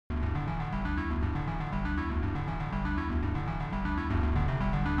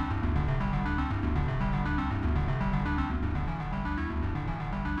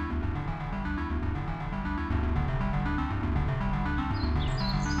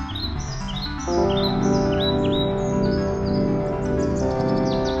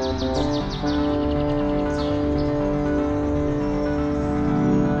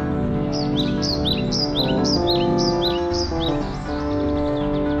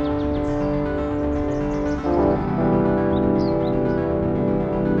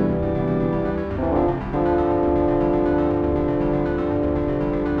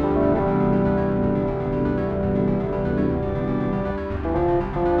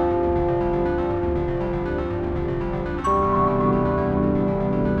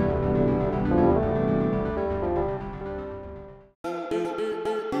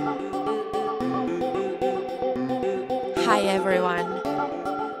everyone,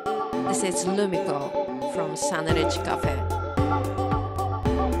 this is LUMIKO from sanericci Cafe.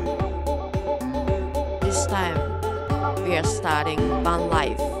 This time we are starting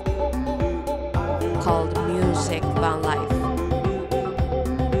Vanlife called MUSIC Vanlife.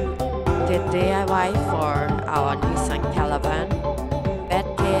 Did DIY for our Nissan Caravan, bed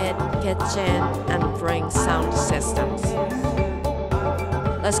kit, kitchen and bring sound systems.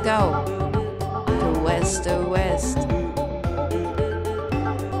 Let's go to west to west.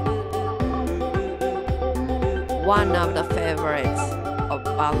 One of the favorites of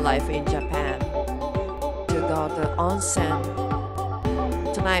Vanlife in Japan, to go to onsen.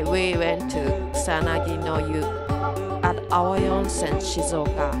 Tonight we went to Kusanagi no Yu at Aoi Onsen,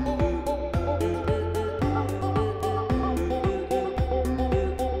 Shizuoka.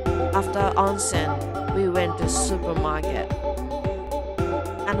 After onsen, we went to supermarket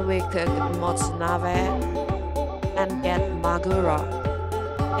and we cooked motsunabe and get maguro.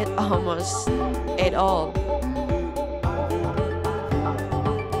 It almost ate all.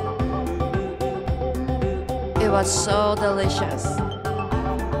 It was so delicious,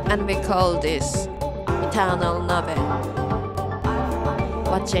 and we called this eternal nabe.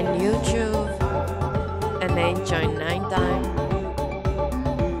 Watching YouTube and enjoying night time.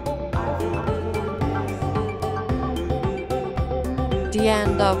 The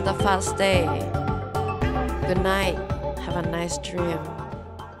end of the first day. Good night. Have a nice dream.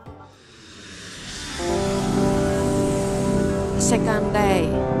 Second day.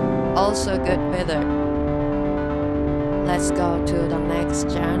 Also good weather. Let's go to the next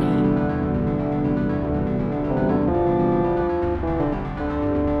journey.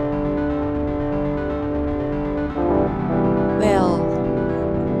 Well,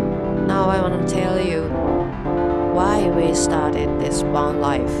 now I want to tell you why we started this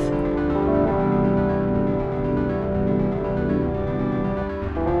Vanlife.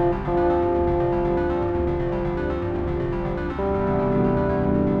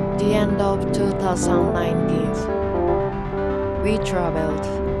 The end of 2019, we traveled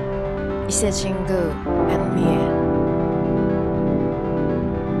Ise-Jingu and Mie.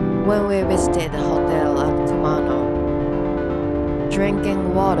 When we visited the hotel at Kumano,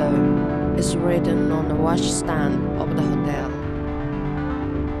 drinking water is written on the washstand of the hotel.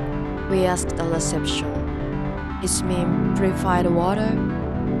 We asked the reception, "Is mean purified water?"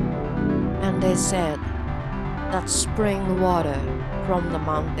 And they said that spring water from the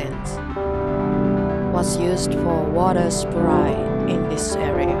mountains was used for water supply in this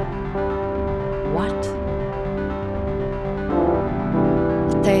area. What?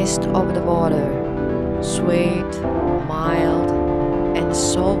 The taste of the water, sweet, mild, and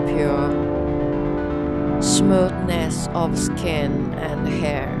so pure. Smoothness of skin and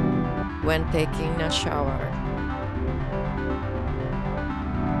hair when taking a shower.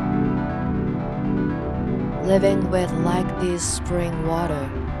 Living with like this spring water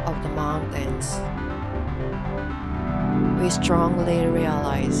of the mountains, we strongly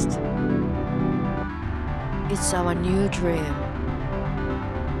realized it's our new dream.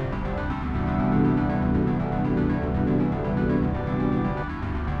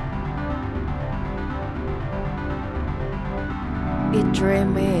 The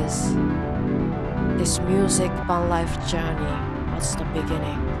dream is this music Vanlife journey was the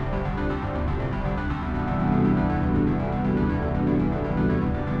beginning.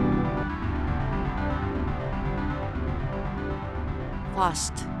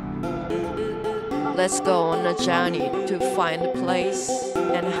 First, let's go on a journey to find a place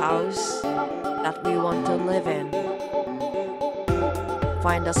and house that we want to live in.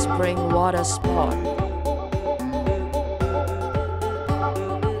 Find a spring water spot.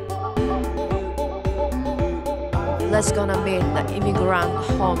 Let's gonna meet the immigrant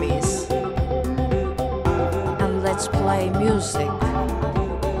homies and let's play music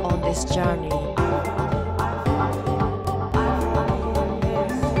on this journey.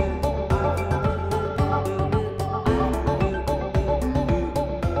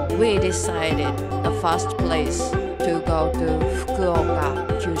 We decided the first place to go to Fukuoka,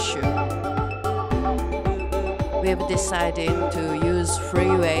 Kyushu. We've decided to use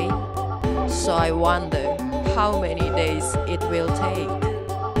freeway, so I wonder how many days it will take.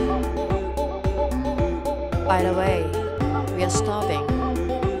 By the way, we are stopping.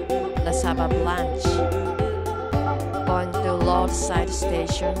 Let's have a lunch. Going to roadside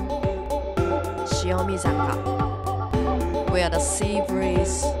station, Shiomizaka, where the sea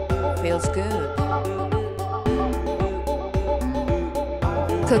breeze feels good.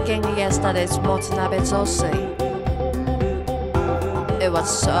 Cooking yesterday's motsunabe zosui. It was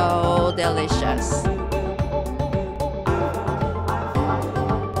so delicious.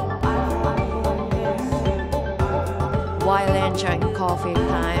 while enjoying coffee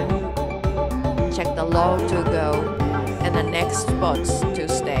time, check the road to go and the next spots to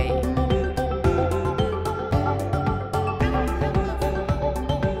stay.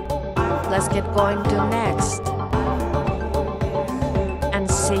 Let's get going to next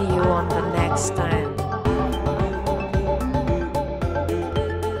and see you on the next time.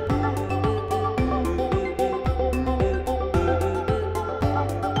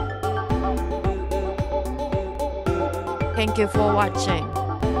 Thank you for watching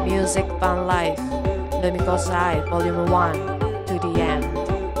Music Vanlife LUMIKO's Life Vol.1 to the end.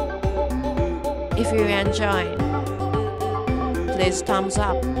 If you enjoyed, please thumbs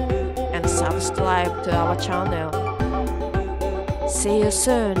up and subscribe to our channel. See you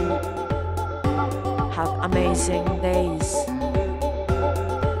soon. Have amazing days.